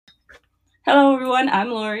Hello, everyone. I'm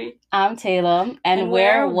Lori. I'm Taylor, and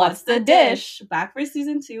we're What's the Dish? Back for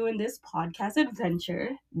season 2 in this podcast adventure.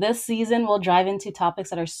 This season, we'll dive into topics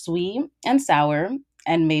that are sweet and sour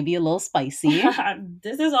and maybe a little spicy.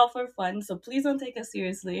 This is all for fun, so please don't take us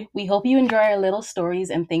seriously. We hope you enjoy our little stories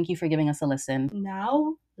and thank you for giving us a listen.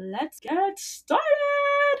 Now, let's get started.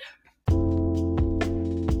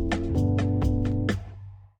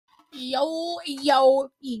 Yo.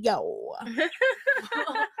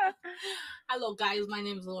 Hello, guys. My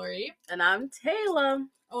name's Lori. And I'm Taylor.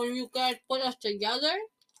 When you guys put us together,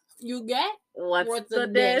 you get What's the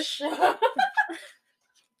dish? I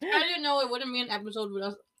didn't know it wouldn't be an episode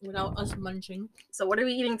without us munching. So what are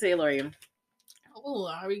we eating today, Lori? Oh,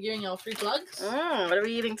 are we giving y'all free plugs? What are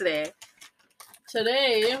we eating today?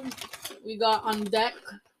 Today, we got on deck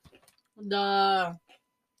the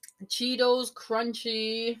Cheetos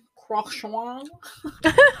Crunchy Croissant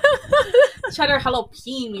Cheddar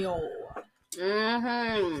Jalapeno.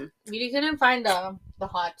 We couldn't find the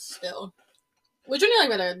hot still. Which one do you like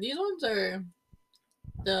better? These ones or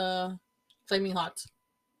the Flaming Hot?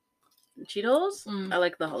 Cheetos? I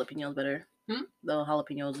like the jalapenos better. The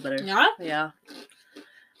jalapenos better. Yeah? Yeah.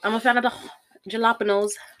 I'm a fan of the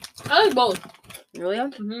jalapenos. I like both. Really?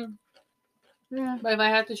 Yeah. But if I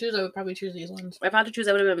had to choose, I would probably choose these ones. If I had to choose,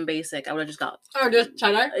 I would have been basic. I would have just got... Or just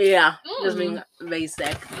cheddar? Yeah. Just being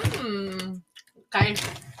basic. Okay.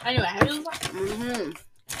 Anyway.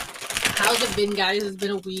 How's it been, guys? It's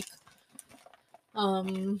been a week.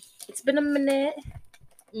 It's been a minute.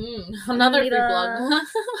 Another free plug.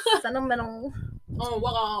 Sentimental.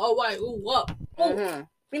 What?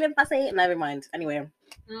 Feeling passé. Never mind. Anyway.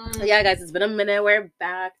 Yeah, guys, it's been a minute. We're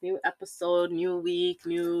back. New episode, new week,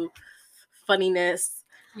 new funniness.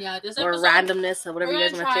 Yeah, this or episode, randomness or whatever you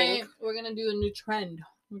guys want to think. We're gonna do a new trend.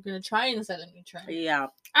 We're gonna try and set a new trend. Yeah.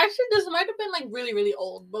 Actually, this might have been like really, really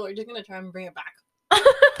old, but we're just gonna try and bring it back.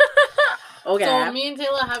 Okay. So me and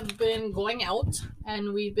Taylor have been going out,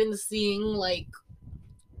 and we've been seeing like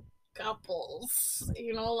couples,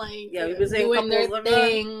 we've been seeing doing their couples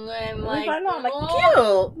thing, and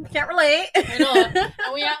cute. Can't relate. I know. And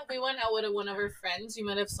we went out with one of her friends. You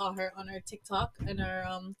might have saw her on her TikTok and her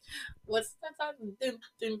what's that song?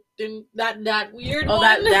 That weird one.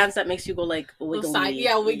 That dance that makes you go like wiggly.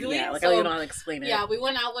 Wiggly. Yeah, like I don't even know how to explain it. Yeah, we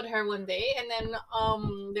went out with her one day, and then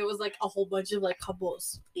there was like a whole bunch of like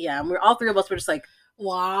couples. Yeah, and all three of us were just like,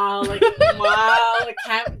 wow,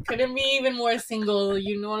 couldn't be even more single,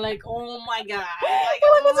 like, oh my god,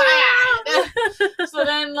 So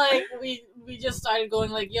then we just started going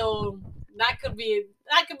like, yo, that could be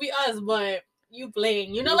us, but you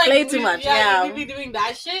playing, you play too much. Yeah, we be doing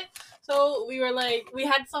that shit. So we were like, we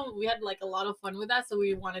had like a lot of fun with that, so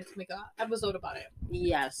we wanted to make an episode about it.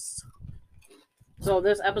 Yes. So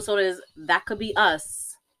this episode is That Could Be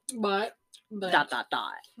Us. But. But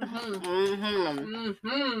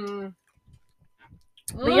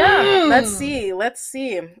yeah, let's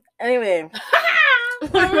see. Anyway.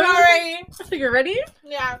 I'm ready. You're ready?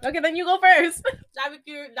 Yeah. Okay, then you go first. That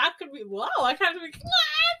could be. Wow, I can't speak.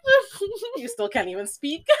 You still can't even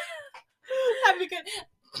speak.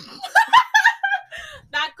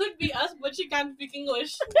 That could be us, but she can't speak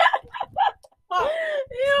English.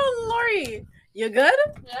 Ew, Lori, you good?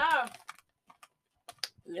 Yeah.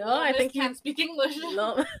 No, I think can't speak English.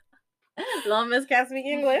 No, Miss can't speak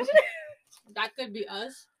English. That could be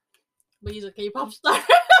us, but he's a K-pop star.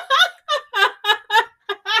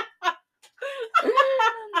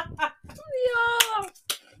 Yeah.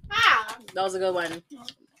 That was a good one.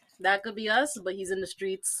 That could be us, but he's in the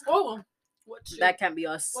streets. Oh, what street? That can't be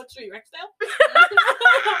us. What street? Rexdale?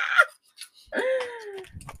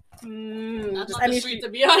 That's not any street to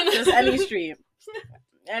be on. Just any street.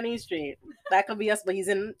 Any street. That could be us, but he's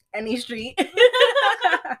in any street.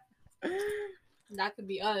 That could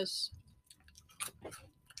be us.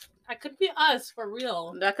 That could be us, for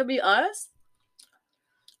real. That could be us,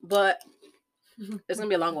 but it's gonna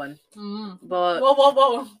be a long one. But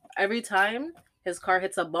whoa. Every time his car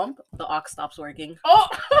hits a bump, the aux stops working. Oh!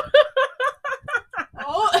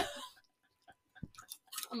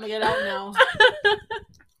 I'm gonna get out now. I'm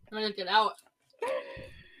gonna get out.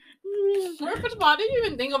 Why did you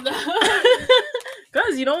even think of that?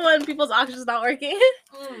 Because you don't want people's oxygen's not working.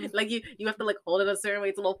 Like you have to like hold it a certain way.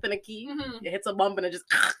 It's a little finicky. It hits a bump and it just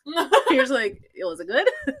you're just like, yo, is it good?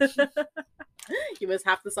 You missed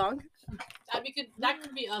half the song. That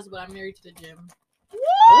could be us, but I'm married to the gym. Woo!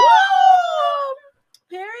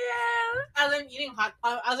 Period. As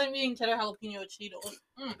I'm eating cheddar jalapeno Cheetos.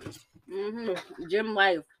 Gym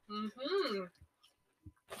life.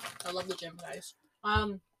 I love the gym, guys.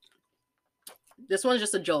 This one's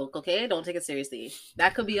just a joke, okay? Don't take it seriously.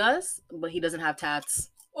 That could be us, but he doesn't have tats.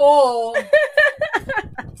 Oh.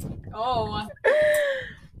 Oh.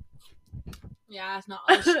 Yeah, it's not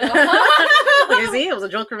us. You see? It was a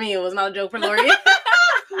joke for me. It was not a joke for Lori.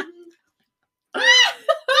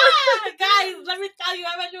 Guys, let me tell you,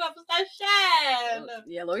 I'm into obsession.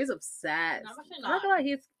 Yeah, Lori's obsessed. I'm actually I'm not not. gonna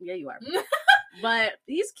lie, yeah, you are. But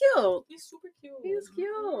he's cute. He's super cute. He's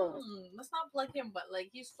cute. Let's not plug him, but like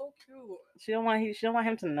he's so cute. She don't want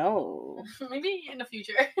him to know. Maybe in the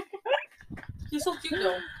future. He's so cute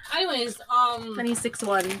though. Anyways, And he's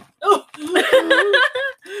 6'1". oh,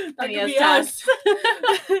 that And he could has be tats.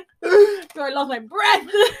 us. Yo, I lost my breath.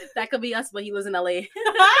 That could be us, but he lives in LA.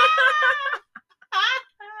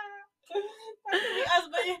 That could be us,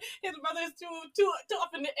 but his brother's too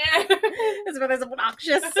up in the air. His brother's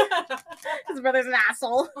obnoxious. His brother's an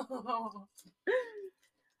asshole.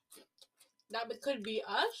 That could be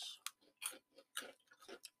us,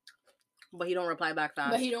 But he don't reply back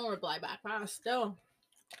fast. but he don't reply back fast. Still,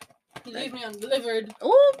 he leaves me undelivered.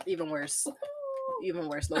 Ooh, even worse. Even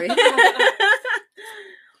worse, Lori.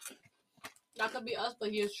 That could be us,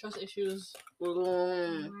 but he has trust issues.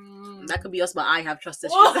 That could be us, but I have trust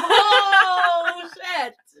issues. Oh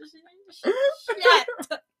shit! Shit!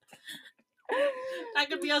 That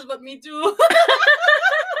could be us, but me too.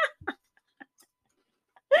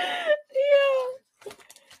 Yeah.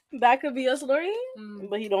 That could be us, Lori. Mm.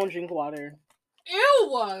 But he don't drink water.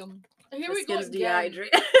 Ew! Here His we go skin's again.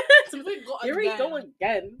 dehydrated. Here we go Here we go again.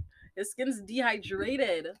 again. His skin's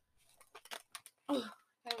dehydrated. I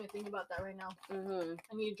can't even think about that right now. Mm-hmm.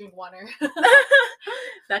 I need to drink water.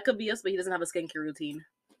 That could be us, but he doesn't have a skincare routine.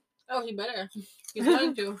 Oh, he better. He's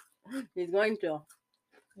going to. He's going to.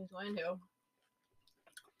 He's going to.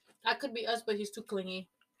 That could be us, but he's too clingy.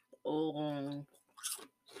 Oh.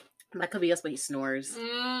 That could be us, but he snores.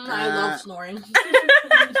 I love snoring.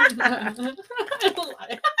 I don't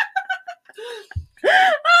lie.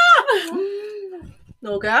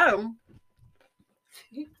 Okay.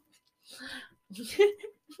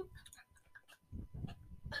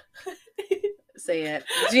 Say it.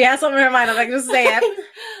 She has something in her mind. I'm like, just say it.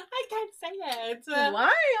 I can't say it.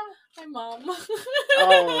 Why? My mom.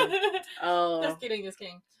 Oh. Just kidding, just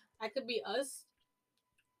kidding. That could be us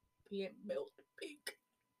being built big.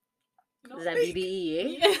 No, Is that big. BDE, eh?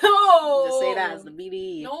 Yeah, no. Just say that as the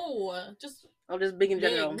BDE. No, just Oh, just big in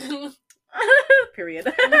general. big. Period.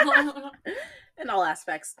 That In all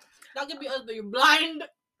aspects. could be us, but you're blind.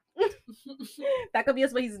 That could be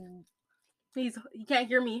us, but he can't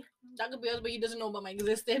hear me. That could be us, but he doesn't know about my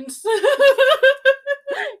existence.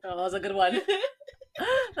 Oh, that was a good one.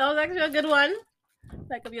 That was actually a good one.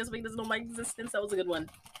 That could be us, but he doesn't know my existence. That was a good one.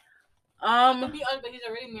 Could be us, but he's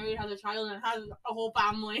already married, has a child, and has a whole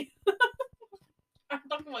family. I'm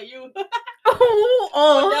talking about you.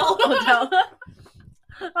 Odell.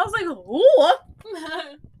 I was like, who?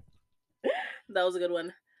 That was a good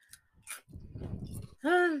one.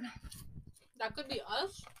 That could be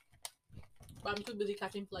us, but I'm too busy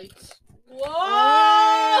catching flights. Whoa!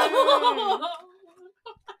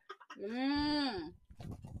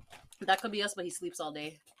 That could be us, but he sleeps all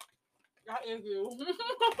day. That is you.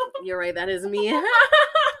 You're right, that is me.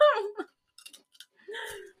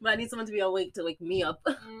 But I need someone to be awake to wake me up.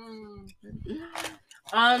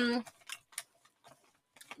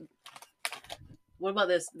 What about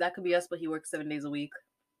this? That could be us, but he works 7 days a week.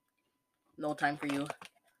 No time for you.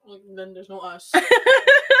 Then there's no us.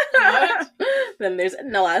 Then there's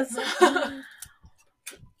no us.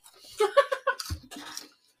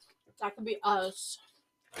 That could be us.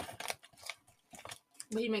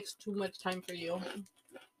 But he makes too much time for you.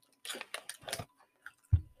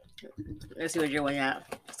 I see what you're going at.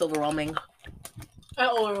 It's overwhelming.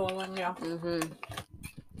 Overwhelming, yeah.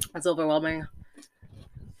 It's overwhelming.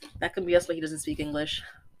 That could be us, but he doesn't speak English.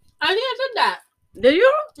 I think I said that. Did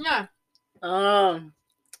you? Yeah. Oh.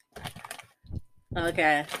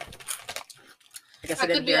 Okay. I guess I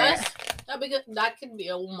That didn't could be hear us. it. That could be,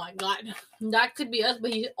 oh my god. That could be us,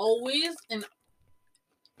 but he always, and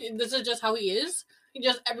this is just how he is. He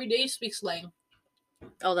just every day speaks slang.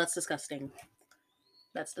 Oh, that's disgusting.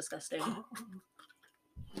 That's disgusting. How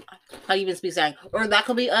do you even speak slang? Or that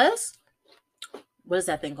could be us? What is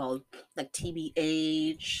that thing called? Like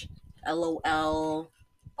TBH, LOL.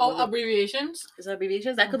 Oh, abbreviations? Is that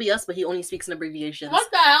abbreviations? That could be us, but he only speaks in abbreviations. What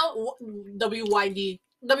the hell? WYD.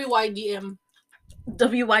 WYDM.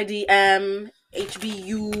 WYDM, HBU,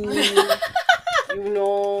 you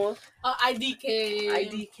know, IDK.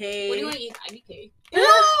 IDK. What do you want to eat? IDK.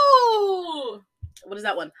 Ew! What is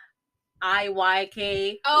that one?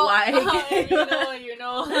 IYK. Oh, you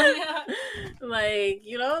know. Yeah. Like,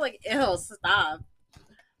 like, ew, stop.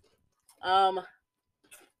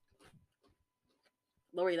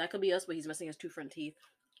 Lori, that could be us, but he's missing his 2 front teeth.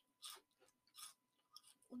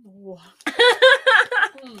 No.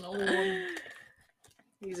 No.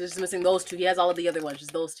 He's just missing those 2. He has all of the other ones,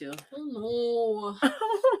 just those 2. No.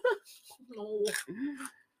 No.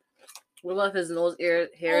 What about if his nose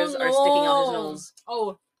hairs are sticking out his nose?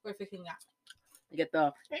 Oh, we're fixing that. You get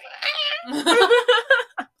the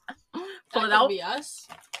pull That it out. could be us.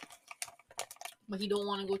 But he don't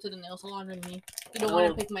want to go to the nail salon with me. He don't want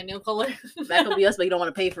to pick my nail color. That could be us, but you don't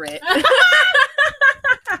want to pay for it.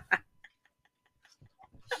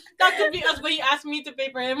 That could be us, but he asked me to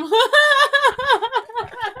pay for him.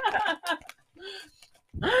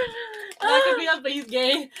 That could be us, but he's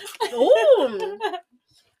gay. Ooh,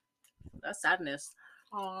 that's sadness.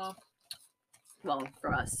 Aw, Well,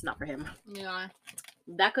 for us, not for him. yeah.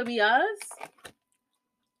 That could be us,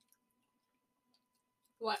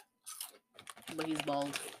 What? but he's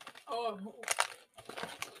bald. Oh.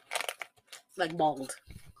 Like bald.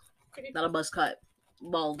 Okay. Not a buzz cut.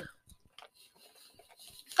 Bald.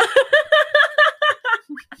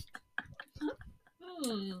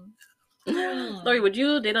 Lori, would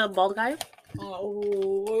you date a bald guy?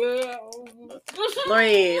 Oh.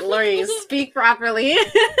 Lori, speak properly.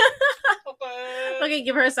 Okay. Okay,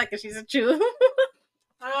 give her a second. She's a chew.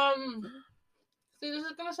 See, this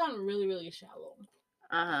is gonna sound really, really shallow.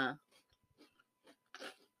 I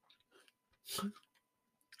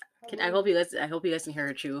hope you guys can hear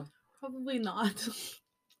her chew. Probably not.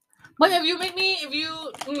 But if you make me,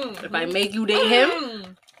 If I make you date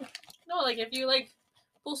him, no, like if you like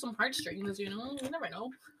pull some heartstrings, you never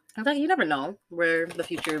know. I'm like, you never know where the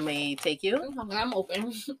future may take you. I'm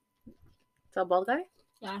open. To a bald guy?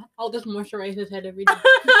 Yeah, I'll just moisturize his head every day.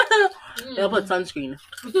 They'll put sunscreen.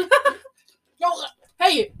 Yo,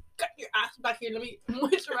 hey, cut your ass back here. Let me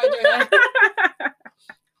moisturize your head.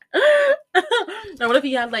 Now, what if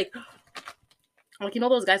he had like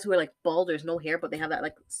those guys who are like bald, there's no hair, but they have that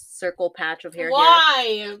like circle patch of hair.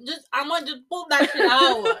 Why? I'm gonna just pull that shit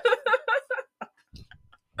out.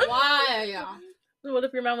 Why? What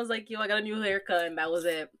if your mom was like, yo, I got a new haircut, and that was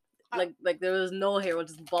it? Like there was no hair, it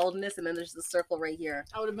was just baldness, and then there's the circle right here.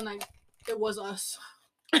 I would have been like, it was us.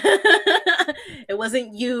 It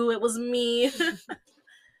wasn't you, it was me.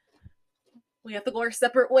 We have to go our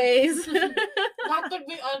separate ways. That could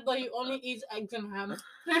be us, but he only eats eggs and ham.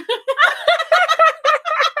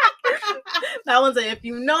 That one's a if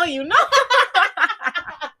you know, you know.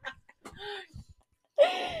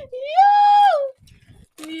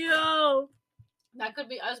 Yo. That could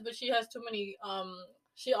be us, but she has too many.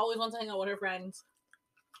 She always wants to hang out with her friends.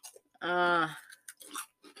 That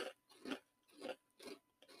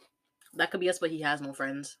could be us, but he has no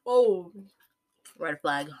friends. Oh, Red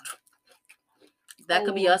flag. That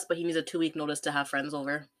could be us, but he needs a 2-week notice to have friends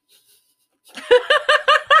over.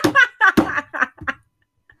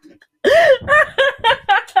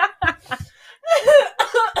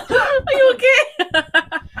 Are you okay?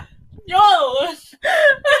 yo,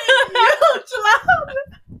 chill out.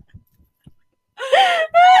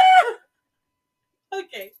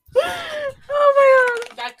 Okay. Oh my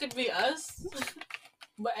god. That could be us,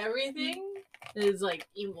 but everything is like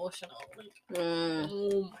emotional. Like,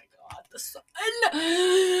 oh my god, the sun!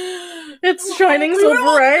 It's shining so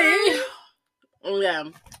bright. Oh yeah,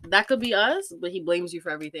 that could be us, but he blames you for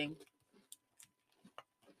everything.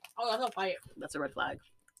 Oh, that's a fight. That's a red flag.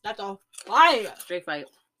 That's a fight. Straight fight.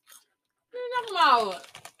 What are you talking about?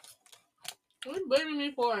 What are you blaming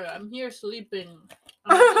me for? I'm here sleeping.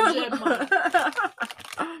 I'm at the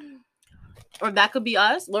gym. Or that could be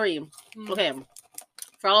us, Lori. Okay,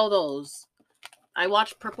 for all those, I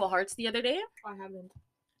watched Purple Hearts the other day. I haven't.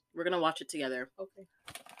 We're gonna watch it together. Okay.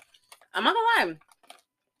 I'm not gonna lie.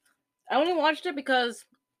 I only watched it because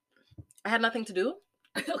I had nothing to do.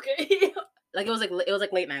 Okay. Like it was like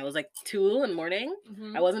late night. It was like 2 in the morning.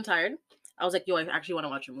 Mm-hmm. I wasn't tired. I was like, yo, I actually want to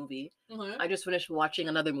watch a movie. Mm-hmm. I just finished watching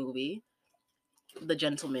another movie, The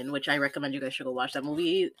Gentleman, which I recommend you guys should go watch. That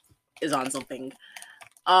movie is on something.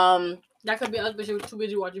 That could be us, but you're too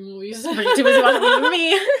busy watching movies. But you're too busy watching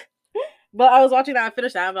me. But I was watching that. I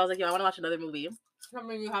finished that. But I was like, yo, I want to watch another movie.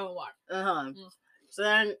 Something you haven't watched. So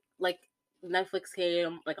then, like, Netflix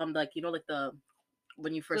came, like, on, like, like the,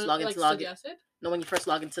 when you first log into suggested? No, when you first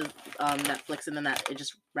log into Netflix, and then it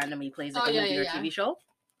just randomly plays like a movie or TV show.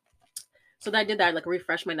 So then I did that. I like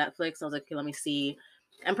refreshed my Netflix. I was like, okay, let me see.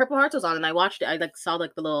 And Purple Hearts was on, and I watched it. I like saw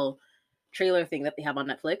like the little trailer thing that they have on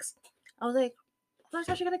Netflix. I was like, that's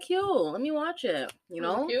actually kind of cute. Let me watch it. You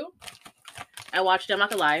know? Cute? I watched it. I'm not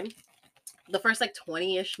gonna lie. the first like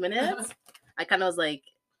 20-ish minutes, I kind of was like,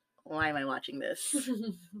 why am I watching this?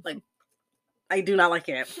 Like, I do not like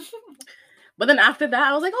it. But then after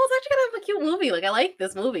that, I was like, oh, it's actually kind of a cute movie. Like, I like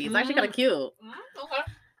this movie. It's actually kind of cute. Okay.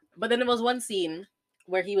 But then there was one scene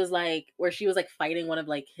where she was like fighting one of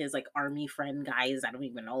like his like army friend guys. I don't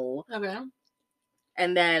even know. Okay.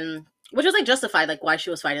 And then, which was like justified, like why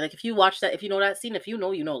she was fighting. Like if you watch that, if you know that scene, if you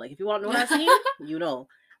know, you know. Like if you want to know that scene, you know.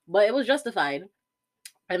 But it was justified.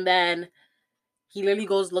 And then he literally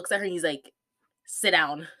looks at her, and he's like, sit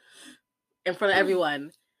down in front of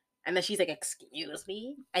everyone. And then she's like, excuse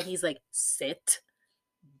me? And he's like, sit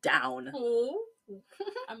down. Oh,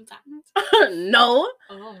 I'm tired. No.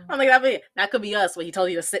 Oh. I'm like, that could be us when he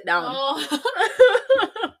told you to sit down. Oh.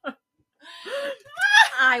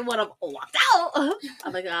 I would have walked out.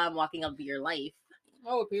 I'm like, I'm walking up to your life.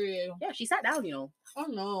 Oh, period. Yeah, she sat down, you know. Oh,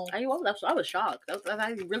 no. I was shocked.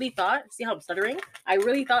 I really thought, see how I'm stuttering? I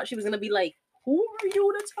really thought she was going to be like, who are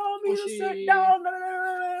you to tell me to sit down?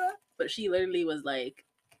 But she literally was like,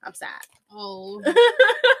 I'm sad. Oh. Okay.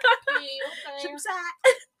 Okay. I'm sad.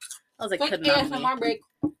 I was like, Quick could not be. ASMR break.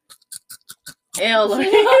 Ew.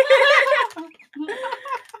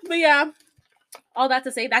 But yeah, all that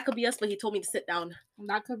to say, that could be us, but he told me to sit down.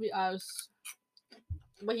 That could be us.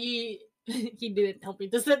 But he didn't help me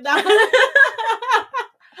to sit down.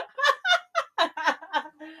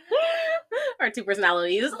 Our two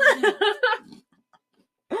personalities.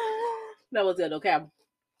 That was good. Okay.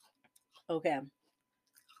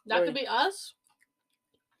 That could be us.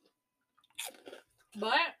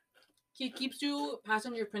 But he keeps you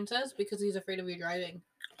passenger princess because he's afraid of you driving.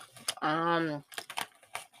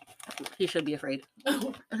 He should be afraid.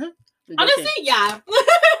 Honestly, yeah.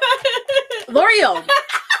 L'Oreal.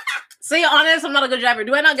 Say honest, I'm not a good driver.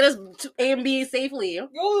 Do I not get us to A and B safely?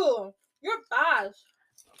 Yo, you're fast.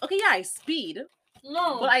 Okay, yeah, I speed.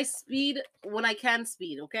 No. But I speed when I can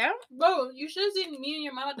speed, okay? Bro, you should have seen me and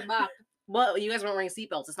your mom at the back. Well, you guys weren't wearing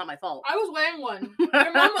seatbelts. It's not my fault. I was wearing one.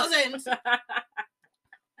 Your mom wasn't.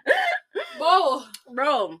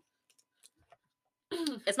 Bro.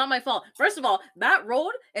 It's not my fault. First of all, that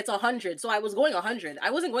road, it's 100. So I was going 100. I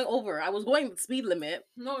wasn't going over. I was going the speed limit.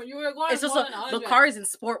 No, you were going. It's just the the car is in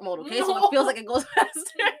sport mode, okay? No. So it feels like it goes faster.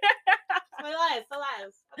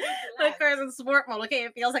 The car is in sport mode, okay?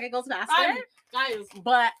 It feels like it goes faster. Guys.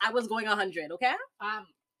 But I was going 100, okay?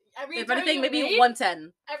 If anything, maybe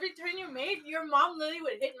 110. Every turn you made, your mom literally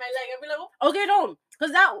would hit my leg. I'd be like, oh. Okay, no.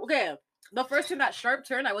 Because the first turn, that sharp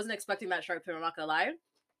turn, I wasn't expecting that sharp turn, I'm not gonna lie.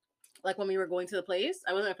 Like when we were going to the place,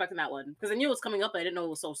 I wasn't expecting that one. Because I knew it was coming up, but I didn't know it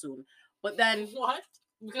was so soon. But then... What?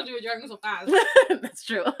 Because you were driving so fast. That's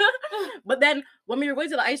true. But then, when we were going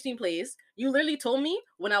to the ice cream place, you literally told me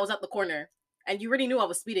when I was at the corner. And you already knew I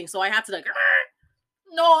was speeding, so I had to like...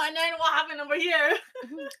 No, and then what happened over here?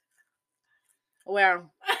 Where?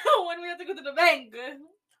 When we had to go to the bank.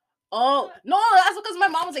 Oh, no, that's because my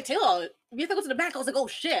mom was like, Taylor, we have to go to the bank. I was like, oh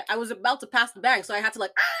shit, I was about to pass the bank, so I had to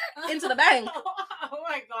like, into the bank. Oh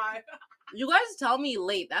my god. You guys tell me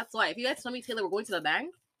late, that's why. If you guys tell me, Taylor, we're going to the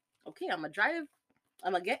bank, okay, I'm gonna drive,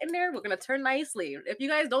 I'm gonna get in there, we're gonna turn nicely. If you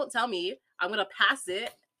guys don't tell me, I'm gonna pass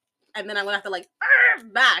it, and then I'm gonna have to like,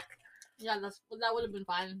 back. Yeah, that would have been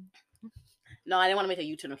fine. No, I didn't want to make a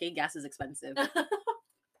U-turn, okay? Gas is expensive.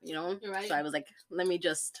 You know? You're right. So I was like, let me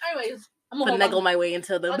just... Anyways. finagle my way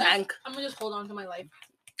into the bank. I'm gonna just hold on to my life.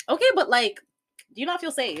 Okay, but like, do you not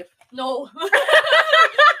feel safe? No. No.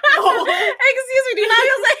 Excuse me, do you not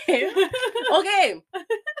feel safe? Okay.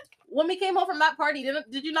 When we came home from that party,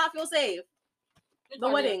 did you not feel safe? The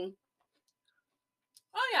wedding.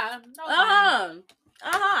 Oh yeah. That was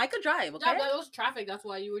I could drive, okay? Yeah, that was traffic, that's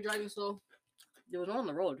why you were driving slow. There was no one on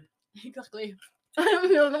the road. Exactly. There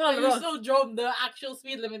was no one on the road. You still drove the actual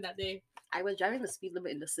speed limit that day. I was driving the speed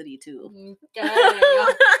limit in the city too. Okay.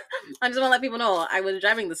 I just want to let people know I was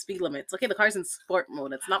driving the speed limit. It's okay, the car's in sport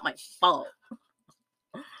mode. It's not my fault.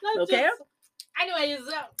 Okay? Anyways.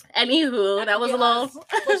 Anywho, that was a little...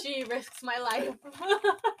 But she risks my life.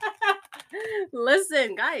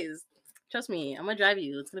 Listen, guys. Trust me, I'm going to drive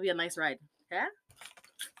you. It's going to be a nice ride. Okay?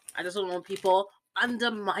 I just don't want people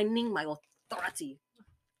undermining my authority.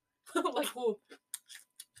 Like who?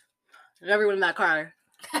 Everyone in that car.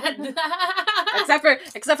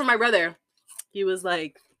 except for my brother. He was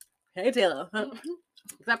like, hey Taylor.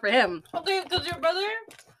 Except for him. Okay, because your brother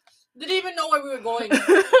didn't even know where we were going.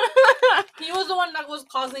 He was the one that was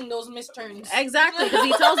causing those misturns. Exactly, because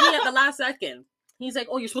he tells me at the last second. He's like,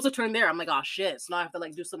 oh, you're supposed to turn there. I'm like, oh shit. So now I have to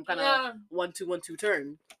like do some kind of 1-2-1-2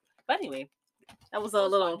 turn. But anyway, that was a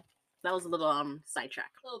little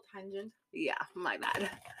sidetrack. A little tangent. Yeah, my bad.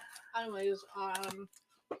 Anyways,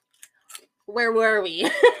 where were we?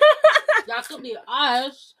 That could be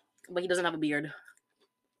us. But he doesn't have a beard.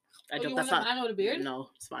 I Oh, joke you that's want a not. man with a beard? No,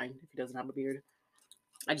 it's fine if he doesn't have a beard.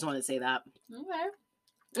 I just wanted to say that. Okay.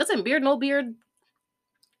 Listen, beard, no beard.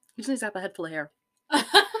 He just needs to have a head full of hair.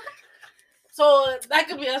 So that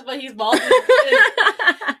could be us, but he's bald.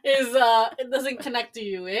 It doesn't connect to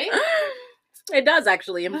you, eh? It does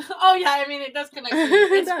actually. Oh yeah, I mean it does connect to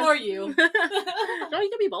you. It's does. for you. No, he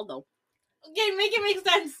can be bald though. Okay, make it make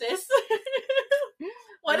sense, sis.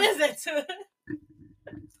 What is it?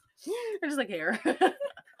 I just like hair. I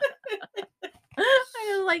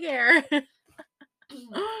just like hair.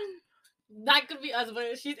 That could be us,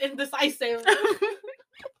 but she's indecisive.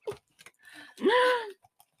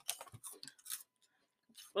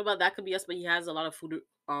 What about that could be us, but he has a lot of food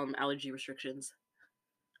allergy restrictions.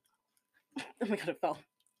 Oh my god, it fell.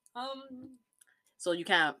 So you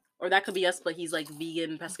can't. Or that could be us, but he's like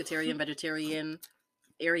vegan, pescatarian, vegetarian,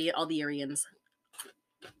 Aryan, all the Aryans.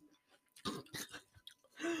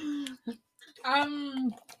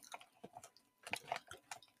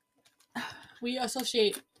 We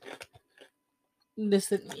associate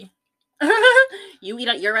distantly. You eat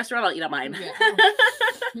at your restaurant, I'll eat at mine. Yeah.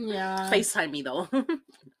 Yeah. FaceTime me though.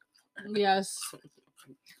 Yes.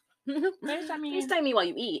 FaceTime me while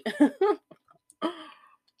you eat.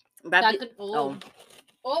 That could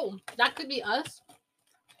that could be us,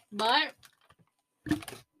 but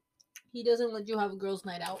he doesn't let you have a girls'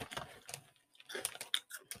 night out.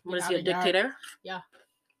 What is he, a dictator? Yeah.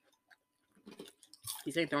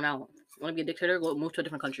 He's getting thrown out. Want to be a dictator? Go move to a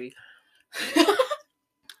different country.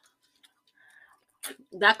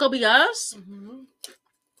 That could be us. Mm-hmm.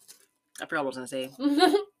 I forgot what I was gonna say.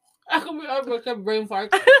 That could be us with a brain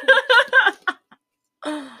fart.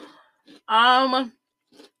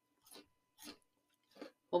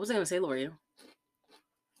 What was I gonna say, Lori?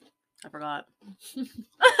 I forgot.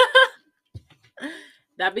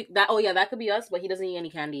 That could be us, but he doesn't eat any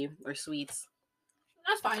candy or sweets.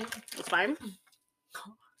 That's fine. It's fine.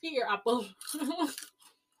 Eat your apple.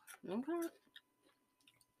 Okay.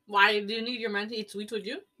 Why do you need your man to eat sweets with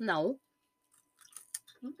you? No.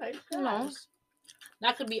 Okay. No.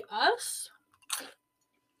 That could be us.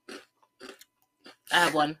 I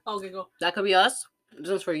have one. Okay, go. That could be us. This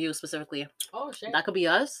one's for you specifically. Oh shit. That could be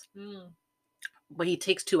us. But he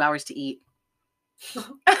takes 2 hours to eat.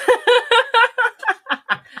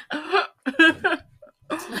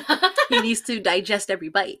 He needs to digest every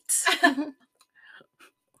bite.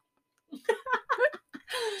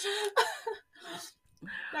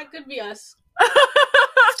 That could be us.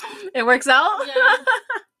 It works out? Yeah.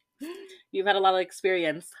 You've had a lot of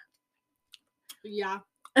experience. Yeah.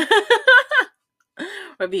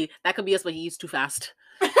 Or B, that could be us, but he eats too fast.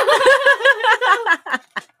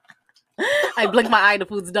 I blink my eye, the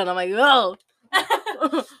food's done. I'm like, oh,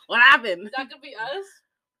 what happened? That could be us,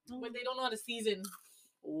 but they don't know how to season.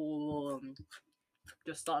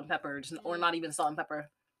 Just salt and pepper, or not even salt and pepper.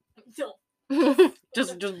 So,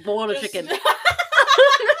 just boil the chicken.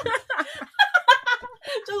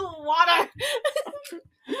 Just water.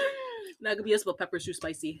 That could be us, but pepper's too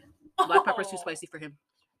spicy. Black pepper's too spicy for him.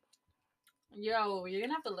 Yo, you're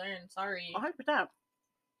gonna have to learn. Sorry. 100%.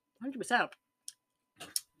 100%.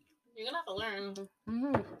 You're gonna have to learn.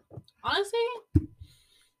 Mm-hmm. Honestly,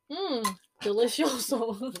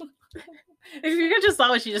 delicioso. If you just saw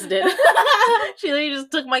what she just did, she literally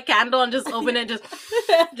just took my candle and just opened it, and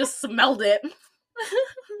just smelled it.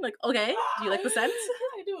 Like, okay, do you like the scent?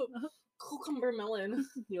 I do. Cucumber melon.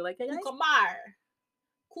 You like it, guys?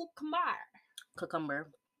 Cucumber.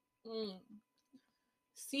 Cucumber.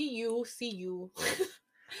 C-U-C-U.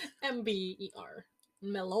 M-B-E-R.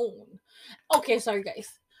 Melon. Okay, sorry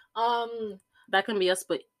guys. That can be us,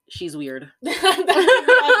 but she's weird. She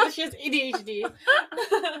has ADHD.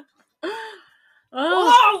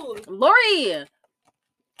 Oh, Lori!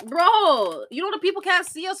 Bro, you know the people can't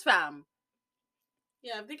see us, fam.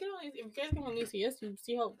 Yeah, if you guys can only see us, you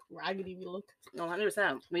see how raggedy we look. No,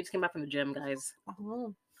 100%. We just came back from the gym, guys.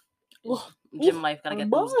 Oh. Gym life, gotta get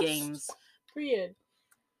those games. Period.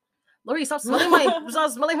 Lori, stop smelling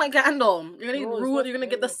my candle. You're gonna ruin. You're gonna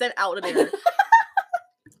get the scent out of there.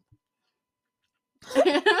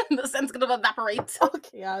 The scent's gonna evaporate.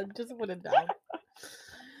 Okay, I'll just put it down.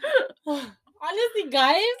 Honestly,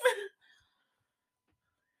 guys,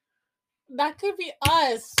 that could be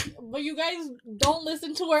us, but you guys don't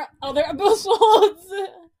listen to our other episodes.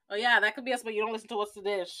 Oh yeah, that could be us, but you don't listen to What's the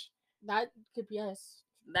Dish. That could be us.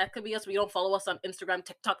 That could be us, but you don't follow us on Instagram,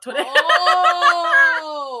 TikTok, Twitter.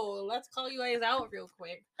 Oh, let's call you guys out real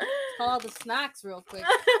quick. Let's call out the snacks real quick.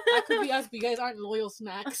 That could be us, but you guys aren't loyal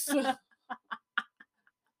snacks.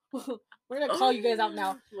 We're gonna call you guys out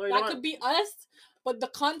now. Lori, that could be us, but the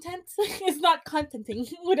content is not contenting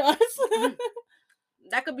with us.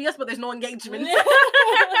 That could be us, but there's no engagement.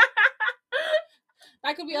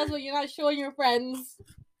 That could be us, but you're not showing your friends.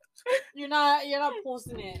 You're not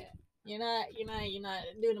posting it. You're not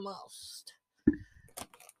doing the most.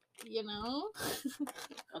 You know?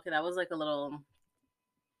 Okay, that was like a little.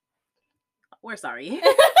 We're sorry.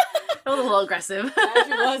 That was a little aggressive.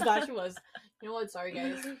 That she was. You know what? Sorry,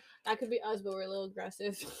 guys. That could be us, but we're a little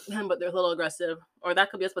aggressive. But they're a little aggressive. Or that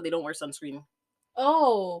could be us, but they don't wear sunscreen.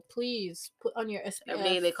 Oh, please put on your SPF. Every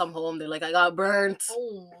day they come home, they're like, I got burnt.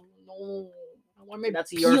 Oh, no.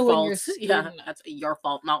 That's your fault. Yeah, that's your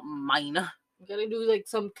fault, not mine. You gotta do like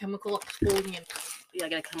some chemical exfoliant. Yeah,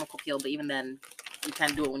 get a chemical peel, but even then, you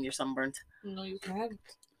can't do it when you're sunburnt. No, you can't. You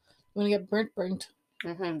wanna get burnt.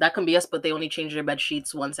 Mm-hmm. That can be us, but they only change their bed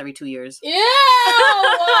sheets once every 2 years. Ew!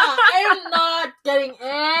 I am not getting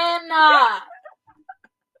in.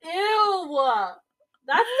 Ew!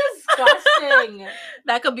 That's disgusting.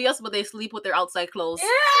 That could be us, but they sleep with their outside clothes.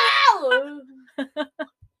 Ew!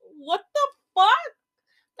 What the fuck?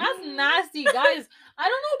 That's nasty, guys. I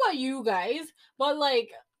don't know about you guys, but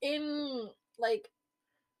like in like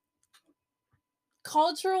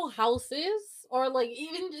cultural houses or like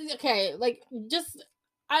even okay, like just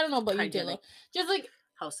I don't know about you, Jayla. Just like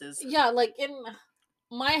houses. Yeah, like in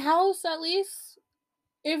my house at least.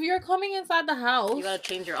 If you're coming inside the house, you gotta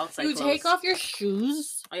change your outside clothes. Take off your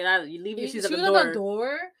shoes. Oh yeah, you leave your shoes at the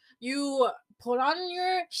door. You put on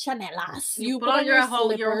your chanelas. You put on your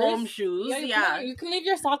home shoes. Yeah, you can leave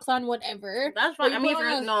your socks on, whatever. That's fine. I mean, if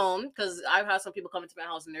you're known, because I've had some people come into my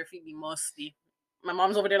house and their feet be musty. My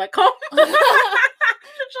mom's over there like, come. She'll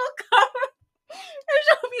come and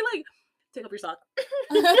she'll be like, take off your sock.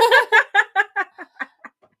 And then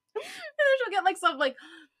she'll get like some like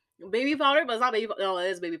baby powder, but it's not baby powder. No,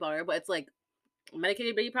 it is baby powder, but it's like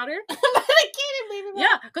medicated baby powder. Medicated baby powder.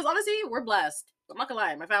 Yeah, because honestly, we're blessed. I'm not gonna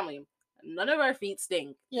lie, my family. None of our feet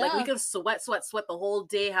stink. Yeah. Like we can sweat the whole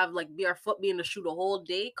day, have like our foot be in the shoe the whole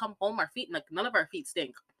day, come home, our feet, like none of our feet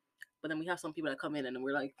stink. But then we have some people that come in and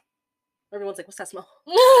we're like, everyone's like, what's that smell?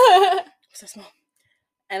 What's that smell?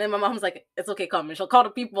 And then my mom's like, it's okay, come. And she'll call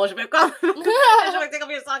the people, she'll be like, come. And she'll like, take off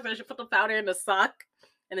your sock, and she'll put the powder in the sock.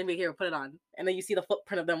 And then we here, put it on. And then you see the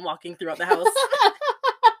footprint of them walking throughout the house.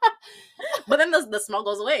 But then the smell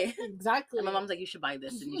goes away. Exactly. And my mom's like, you should buy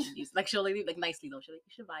this and you should use it. Like, she'll leave like nicely though. She'll like,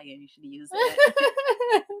 you should buy it, you should use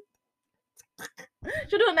it.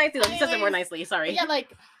 She'll do it nicely though. She says it more nicely, sorry. Yeah,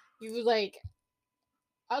 like, you like,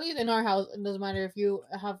 at least in our house, it doesn't matter if you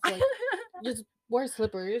have like, just wear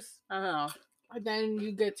slippers. And then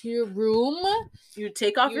you get to your room. You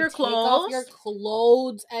take off your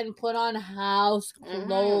clothes. And put on house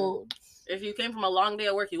clothes. If you came from a long day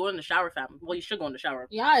of work, you go in the shower, fam. Well, you should go in the shower.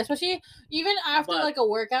 Yeah, especially even after like a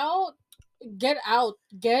workout. Get out.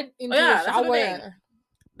 Get into the shower.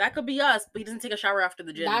 That could be us, but he doesn't take a shower after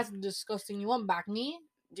the gym. That's disgusting. You want back knee?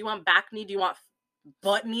 Do you want back knee? Do you want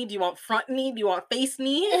butt knee? Do you want front knee? Do you want face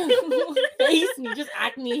knee? Face knee, just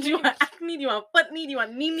acne. Do you want acne? Do you want foot knee? Do you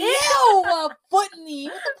want knee knee? Ew, foot knee.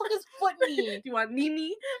 What the fuck is foot knee? Do you want knee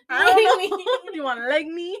knee? I don't know. Do you want leg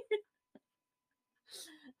knee?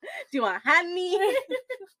 Do you want hand knee?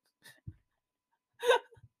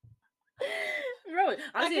 Bro,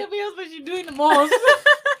 honestly, that could be us, but you're doing the most.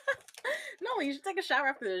 No, you should take a shower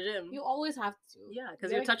after the gym. You always have to. Yeah,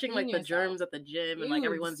 because you're touching like the germs at the gym and like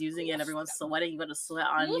everyone's using it and everyone's sweating. You got to sweat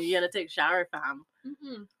on you. You got to take a shower, fam.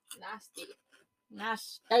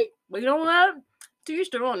 Nasty. But you know what? To each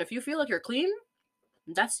their own. If you feel like you're clean,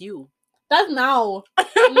 that's you. That's now. No.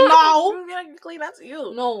 If you feel like you're clean, that's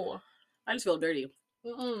you. No. I just feel dirty.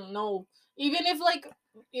 No. Even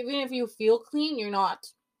if you feel clean, you're not.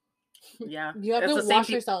 Yeah. You have to wash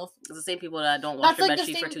yourself. It's the same people that don't wash your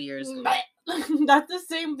bedsheet for 2 years. That's the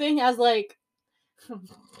same thing as like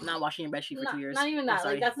not washing your bedsheet for 2 years. Not even that.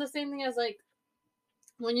 Like that's the same thing as like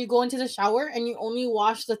when you go into the shower and you only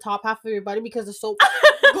wash the top half of your body because the soap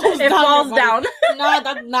falls down. No,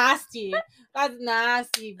 that's nasty. That's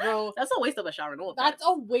nasty, bro. That's a waste of a shower. No, that's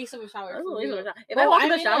a waste of a shower. That's a waste of a shower. If I walk in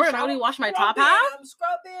the shower and I only wash my top half, I'm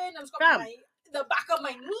scrubbing the back of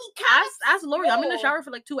my kneecaps. Ask Lori. I'm in the shower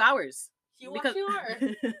for like 2 hours. You actually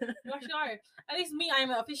are. At least me, I'm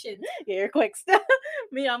efficient. Yeah, you're quick still.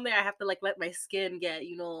 Me, I'm there. I have to like let my skin get,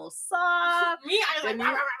 soft. Me, I'm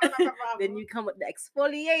like, then you come with the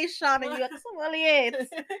exfoliation and you exfoliate.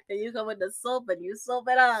 Then you come with the soap and you soap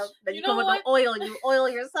it up. Then you come with the oil and you oil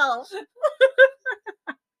yourself.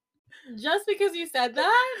 Just because you said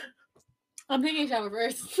that, I'm taking a shower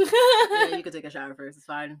first. Yeah, you can take a shower first. It's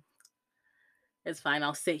fine. It's fine.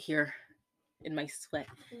 I'll sit here in my sweat.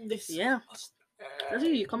 Yeah. That's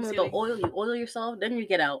you come in with the oil, you oil yourself, then you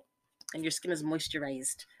get out, and your skin is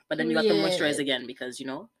moisturized. But then you have to moisturize again because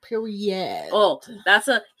Period. Oh,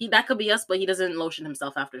 that could be us, but he doesn't lotion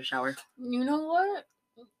himself after the shower. You know what?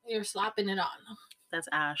 You're slapping it on. That's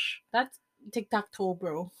Ash. That's tic-tac-toe,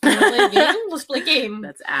 bro. You wanna play a game? Let's play a game.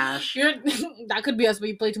 That's Ash. That could be us, but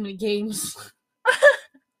you play too many games.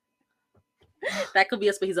 That could be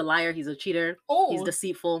us, but he's a liar. He's a cheater. Oh. He's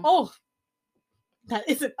deceitful. Oh. That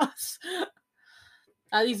isn't us.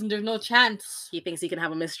 At least there's no chance. He thinks he can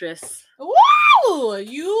have a mistress. Woo!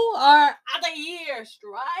 You are out of here.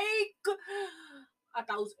 Strike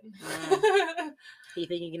 1,000. He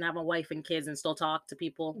thinks he can have a wife and kids and still talk to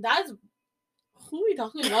people. That's... Who are we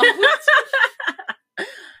talking about?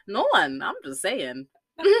 No one. I'm just saying.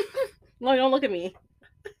 No, don't look at me.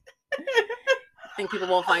 I think people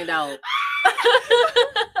won't find out.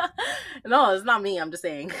 No, it's not me. I'm just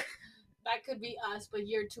saying. That could be us, but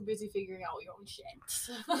you're too busy figuring out your own shit.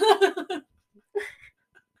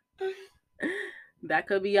 That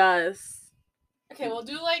could be us. Okay, we'll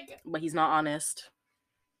do like... But he's not honest.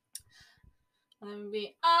 Let me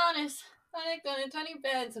be honest. I like the 20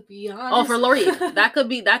 beds to be honest. Oh, for Lori. That could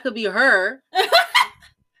be her.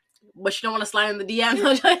 But she don't want to slide in the DM.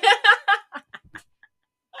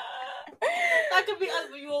 That could be us,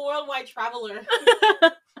 but you're a worldwide traveler.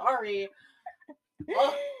 Sorry.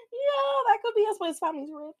 Oh. Yeah, that could be us, but his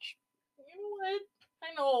family's rich. You know what? I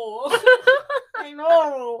know. I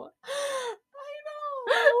know.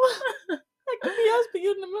 That could be us, but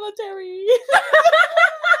you're in the military.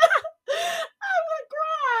 I'm gonna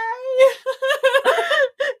cry.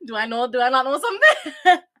 Do I not know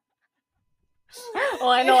something? Oh,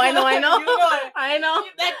 I know. You know it. I know.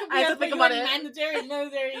 That could be I have us, to think but about you're it.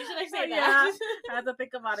 Military. Should I say Yeah. that? I have to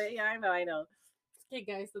think about it. Yeah, I know. Okay,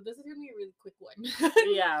 guys, so this is gonna be a really quick one.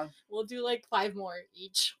 Yeah. We'll do like 5 more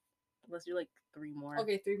each. Let's do like 3 more.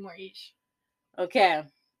 Okay, 3 more each. Okay.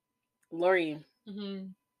 Lori.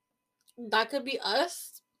 Mm-hmm. That could be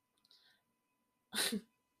us.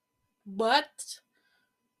 But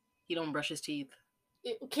He don't brush his teeth.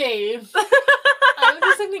 okay. I would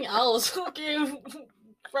do something else. Okay.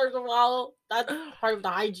 First of all, that's part of the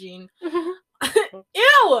hygiene. Ew!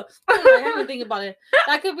 I have to think about it.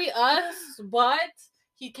 That could be us, but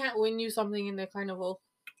he can't win you something in the carnival.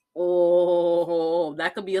 Oh,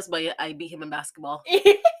 that could be us, but I beat him in basketball.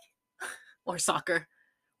 Or soccer.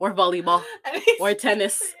 Or volleyball. Or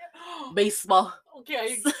tennis. Baseball.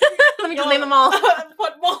 Okay. Let me just name them all.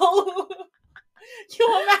 Football.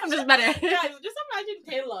 You imagine? I'm just better. Guys, just imagine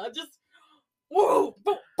Taylor. Just whoa,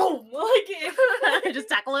 boom, boom. Like it. Just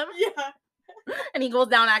tackle him. Yeah. And he goes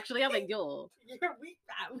down actually. I'm like, yo. You're weak,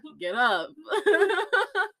 fam. Get up.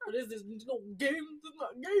 What is this? This is no game. This is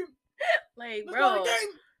not a game. Like, This is bro. not a game.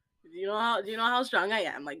 Do you know how strong I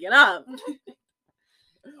am? Like, get up.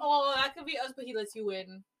 Oh, that could be us, but he lets you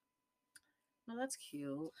win. No, that's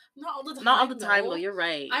cute. Not all the time. Not all the time, though. You're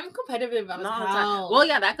right. I'm competitive as Not all the hell. time. Well,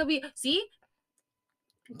 yeah, that could be. See?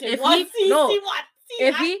 Okay, If what? he- See no. what? See,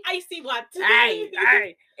 If I, he- I see what.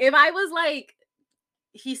 Aye. If I was like,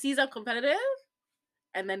 he sees I'm competitive,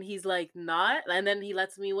 and then he's like not, and then he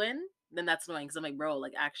lets me win, then that's annoying. Because I'm like, bro,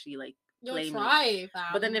 like actually, like You'll play me. try, fam.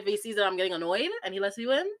 But then if he sees that I'm getting annoyed and he lets me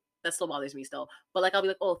win, that still bothers me still. But like I'll be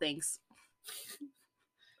like, oh, thanks.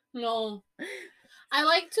 No. I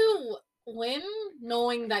like to win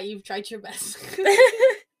knowing that you've tried your best.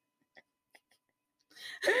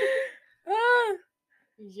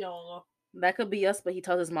 Yo. That could be us, but he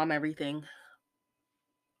tells his mom everything.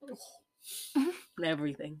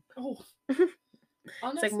 Everything. Oh.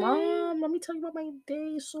 It's like, Mom, let me tell you about my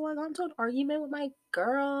day. So I got into an argument with my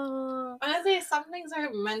girl. Honestly, some things are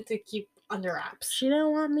meant to keep under wraps. She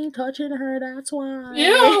didn't want me touching her, that's why.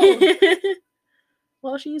 Ew.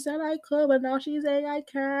 Well, she said I could, but now she's saying I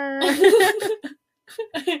can't.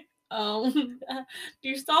 Do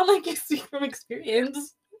you sound like you speak from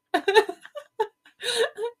experience? Bro,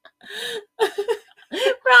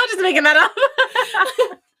 I'm just making that up.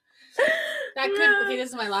 That could okay, this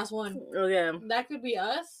is my last one. Okay. That could be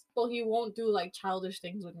us, but he won't do like childish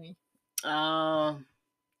things with me. Oh.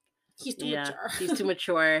 He's too Yeah, mature. he's too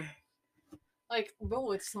mature. Like,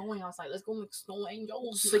 bro, it's snowing outside. Let's go make snow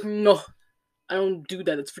angels. He's like, no, I don't do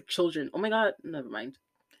that. It's for children. Oh my god, never mind.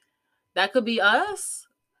 That could be us,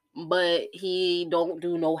 but he don't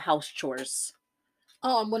do no house chores.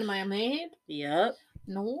 Oh, what am I, a maid? Yep.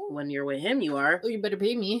 No. When you're with him, you are. Oh, you better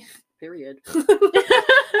pay me. Period. I'll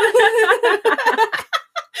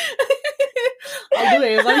do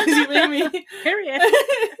it as long as you pay me. Period.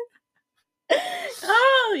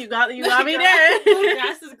 Oh, you got me there. The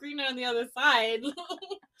grass is greener on the other side.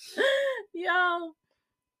 Yo.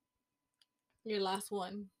 Your last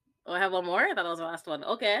one. Oh, I have one more? I thought that was the last one.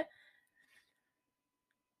 Okay.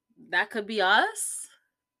 That could be us.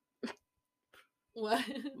 What?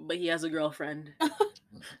 But he has a girlfriend. Ain't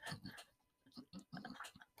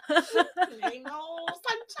no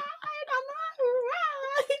sunshine on my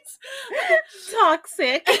rise.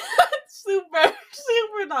 Toxic. Super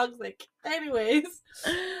toxic. Anyways.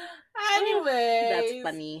 That's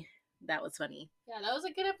funny. That was funny. Yeah, that was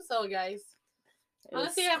a good episode, guys. It was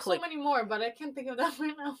Honestly, I have quick. so many more, but I can't think of that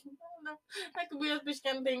right now. That could be us, bitch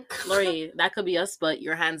can't think. Lori, that could be us, but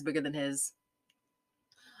your hand's bigger than his.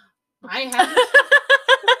 My hand.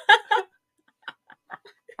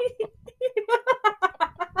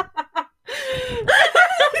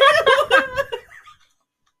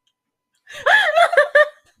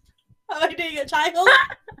 Am I dating a child?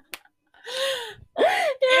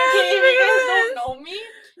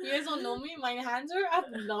 You guys don't know me. My hands are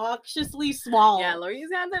obnoxiously small. Yeah, Lori's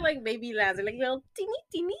hands are like baby hands. They're like little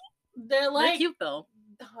teeny. They're They're like cute though.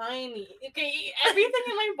 tiny. Okay, everything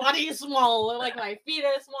in my body is small. Like my feet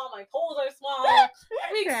are small, my toes are small.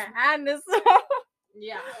 Your hand is small.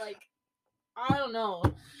 Yeah, like I don't know.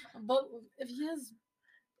 But if he has,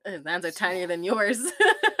 His hands are tinier than yours.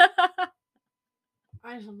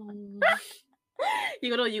 I don't know.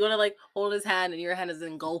 You gotta like hold his hand and your hand is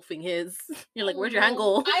engulfing his. You're like, where'd your hand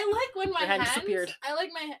go? I like when my Your hand hand disappeared. I like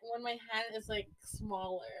when my hand is like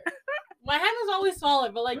smaller. My hand is always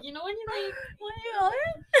smaller, but like you know when you like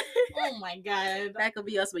oh my god. That could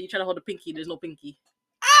be us, but you try to hold a pinky, there's no pinky.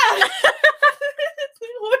 Ah!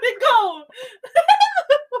 Where'd it go?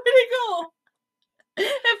 Where'd it go?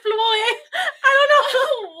 It flew away. I don't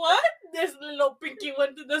know. What? This little pinky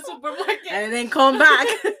went to the supermarket. And then come back.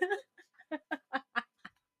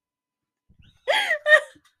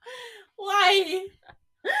 Why?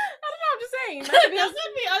 I don't know, I'm just saying. That could be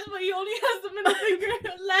us, but he only has the middle finger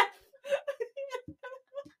left.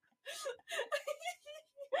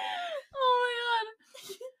 Oh my god.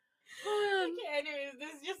 Okay, anyways,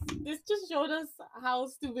 this just showed us how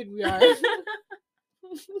stupid we are.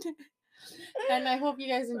 And I hope you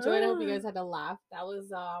guys enjoyed. I hope you guys had a laugh. That was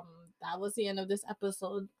the end of this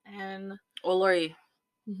episode. And Oh, Lori,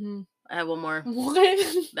 mhm. I have one more.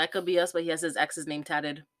 What? That could be us, but he has his ex's name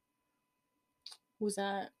tatted. Who's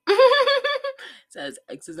that? Says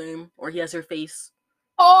ex's name, or he has her face.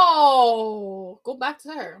 Oh, go back to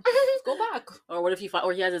her. Go back. Or what if you find,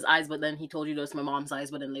 or he has his eyes, but then he told you it's my mom's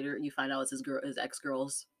eyes, but then later you find out it's his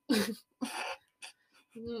ex-girl's.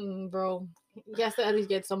 Bro, he has to at least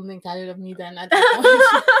get something tatted of me then. At that point.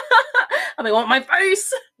 I'm like, want my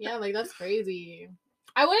face? Yeah, like that's crazy.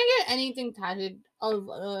 I wouldn't get anything tatted of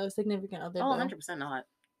a significant other. Oh, though. 100% not.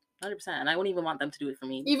 100%. And I wouldn't even want them to do it for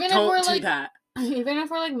me. Even if Don't we're, do like, that. Even if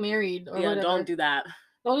we're like married or Yeah, whatever. don't do that.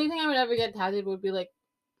 The only thing I would ever get tatted would be like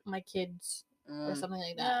my kids or Mm, something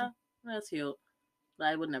like that. yeah, that's cute. But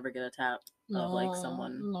I would never get a tat of like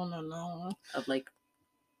someone No. of like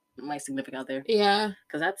my significant other, Yeah.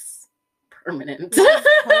 because that's permanent. That's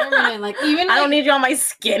permanent. Like even I don't like, need you on my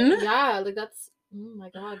skin. yeah, like that's oh my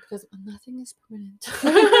god, because nothing is permanent.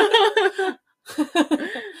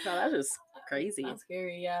 No, that's just crazy. That's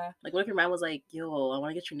scary, yeah. Like, what if your man was like, "Yo, I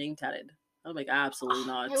want to get your name tatted"? I'm like, absolutely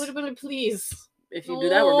not. I would have been like, please. If you do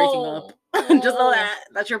that, we're breaking up. Just know that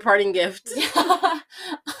that's your parting gift. I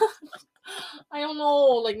don't know.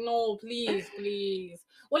 Like, no, please.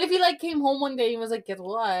 What if he like came home one day and was like, "Guess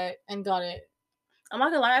what?" and got it? I'm not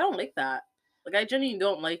gonna lie, I don't like that. Like, I genuinely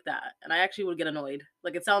don't like that, and I actually would get annoyed.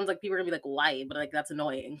 Like, it sounds like people are gonna be like, "Why?" But like, that's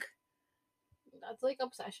annoying. That's like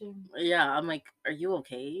obsession. Yeah, I'm like, are you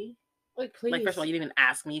okay? Like, please. Like, first of all, you didn't even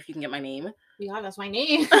ask me if you can get my name. Yeah, that's my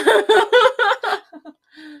name.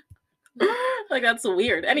 Like, that's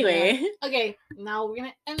weird. Anyway. Okay, now we're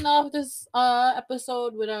gonna end off this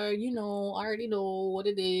episode with our, I already know what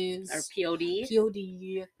it is. Our POD.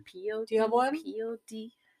 POD. POD. Do you have one?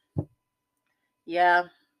 POD. Yeah.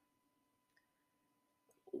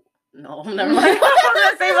 No, never mind. I was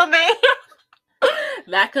gonna say something.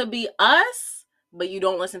 That could be us, but you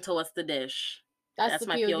don't listen to What's the Dish. That's the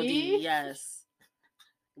my POD? POD. Yes.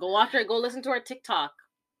 Go watch her. Go listen to our TikTok.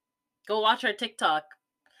 Go watch our TikTok.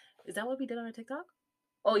 Is that what we did on our TikTok?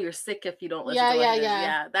 Oh, you're sick if you don't listen to What's the Dish.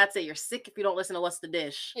 Yeah, that's it. You're sick if you don't listen to What's the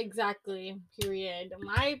Dish. Exactly. Period.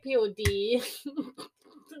 My POD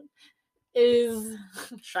is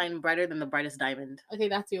Shine brighter than the brightest diamond. okay.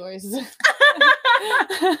 That's yours.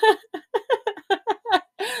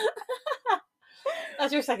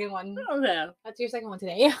 That's your second one. Okay. That's your second one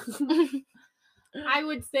today. I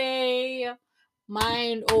would say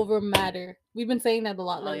mind over matter. We've been saying that a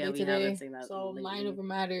lot lately we today. have been saying that So lately. mind over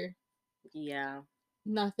matter. Yeah.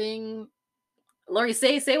 Nothing Lori,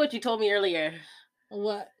 say what you told me earlier.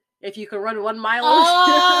 What? If you could run 1 mile.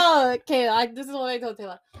 Oh, okay. This is what I told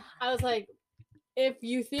Taylor. I was like, if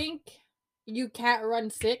you think you can't run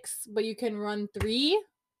 6, but you can run 3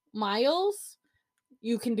 miles,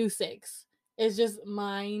 you can do 6. It's just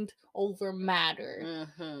mind over matter.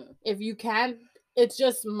 Mm-hmm. If you can't, it's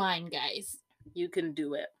just mind, guys. You can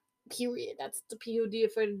do it. Period. That's the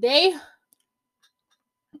POD for today.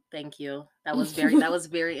 Thank you. That was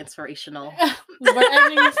very inspirational. We're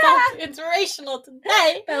ending stuff inspirational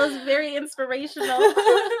today. That was very inspirational.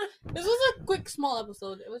 This was a quick, small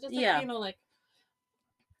episode. It was just like, like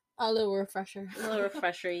a little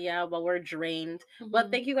refresher. Yeah, but we're drained. Mm-hmm.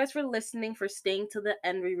 But thank you guys for listening, for staying to the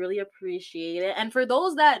end. We really appreciate it. And for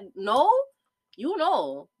those that know,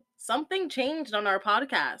 something changed on our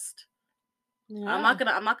podcast. Yeah. I'm not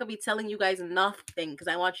gonna be telling you guys nothing because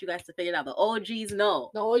I want you guys to figure it out. The OGs know.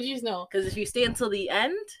 Because if you stay until the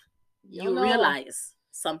end, you realize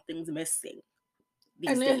something's missing.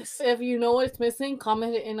 And if you know what's missing,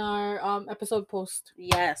 comment it in our episode post.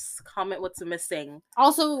 Yes, comment what's missing.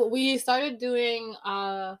 Also, we started doing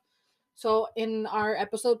so in our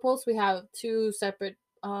episode post we have 2 separate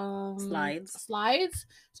slides.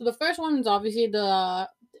 So the first one is obviously the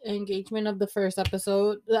engagement of the first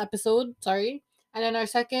episode, and then our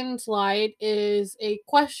second slide is a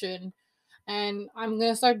question, and I'm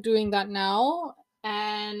gonna start doing that now,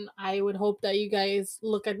 and I would hope that you guys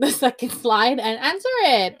look at the second slide and answer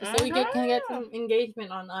it so we can get some engagement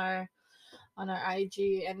on our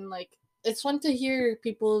IG, and like it's fun to hear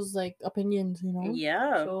people's like opinions,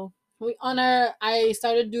 so I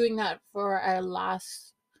started doing that for our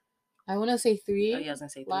last, I want to say 3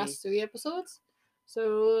 last 3 episodes.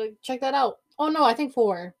 So check that out. Oh no, I think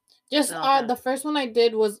 4. Just the first one I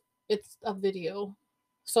did it's a video,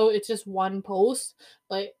 so it's just one post,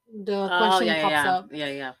 but the question pops up.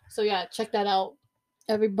 Yeah. So yeah, check that out,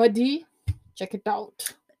 everybody. Check it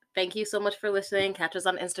out. Thank you so much for listening. Catch us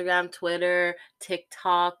on Instagram, Twitter,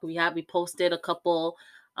 TikTok. We posted a couple.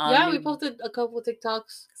 We posted a couple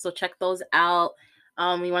TikToks. So check those out.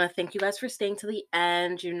 We want to thank you guys for staying to the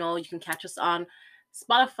end. You can catch us on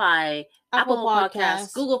Spotify, Apple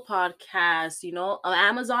Podcasts, Google Podcasts,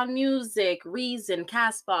 Amazon Music, Reason,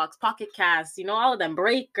 Castbox, Pocket Cast, all of them,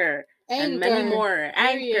 Breaker, Anchor, and many more.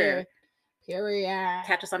 Anchor. Period.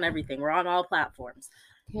 Catch us on everything. We're on all platforms.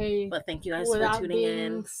 Okay. But thank you guys for tuning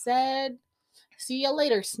in. Said, see you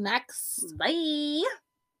later, snacks. Bye.